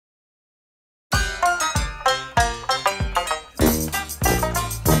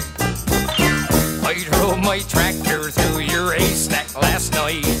my tractor through your haystack last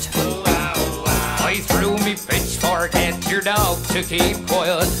night. I threw me pitchfork at your dog to keep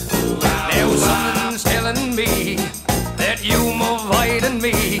quiet. Now something's telling me that you're avoiding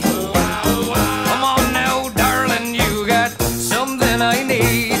me. Come on now, darling, you got something I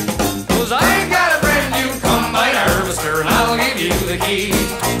need. 'Cause I got a brand new combine harvester and I'll give you the key.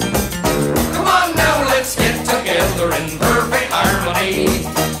 Come on now, let's get together in perfect harmony.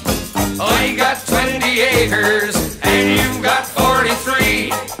 I got 20 acres and you've got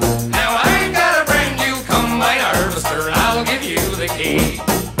 43. Now I got a brand new combine harvester and I'll give you the key.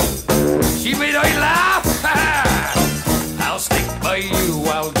 She made I laugh. I'll stick by you,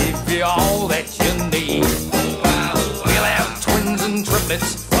 I'll give you all that you need. We'll have twins and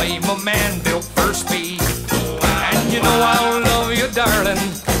triplets, I'm a man built for speed. And you know I'll love you, darling,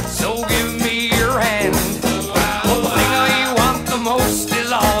 so give me your hand. One thing I want the most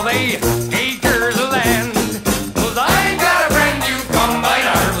is all the acres of land. 'Cause I got a brand new combine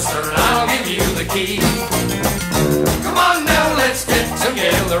harvester and I'll give you the key. Come on now, let's get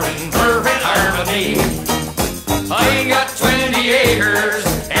together in perfect harmony. I got 20 acres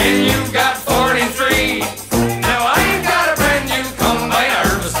and you've got 43. Now I got a brand new combine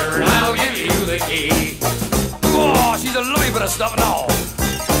harvester and I'll give you the key. Oh, she's a lovely bit of stuff and all.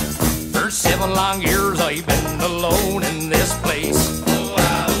 For 7 long years I've been alone in this place.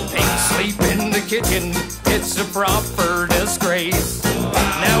 Pigs sleep in the kitchen, it's a proper disgrace.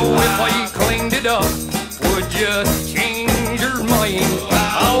 Now if I cleaned it up, would you change your mind?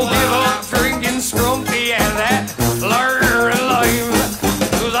 I'll give up drinking Scrumpy and that larder and lime.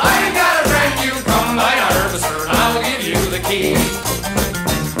 'Cause I got a brand new combine harvester and I'll give you the key.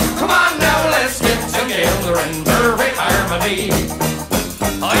 Come on now, let's get together in perfect harmony.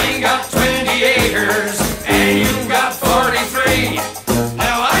 I got 20 acres and you've got 43.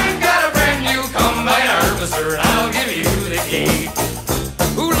 Now I've got a brand new combine harvester and I'll give you the key.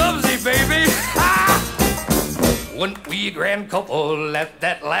 Who loves you, baby? Went we a grand couple at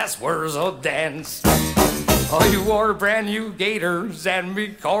that last Wurzel dance. I wore brand new gaiters and me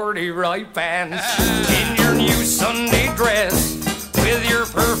corduroy pants. In your new Sunday dress with your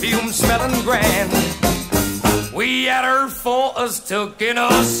perfume smelling grand. We had our photos took in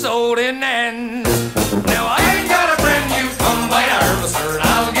a sold in end. Now I got a brand new combine harvester and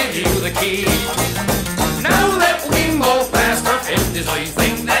I'll give you the key. Now that we both past our 50s, I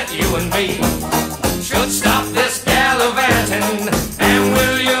think that you and me should stop this gallivanting and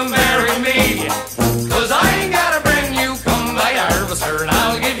will you marry me? 'Cause I got a brand new combine harvester and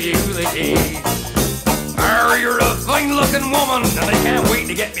I'll give you the key. You're a fine looking woman and I can't wait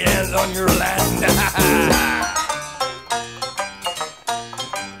to get my hands on your land.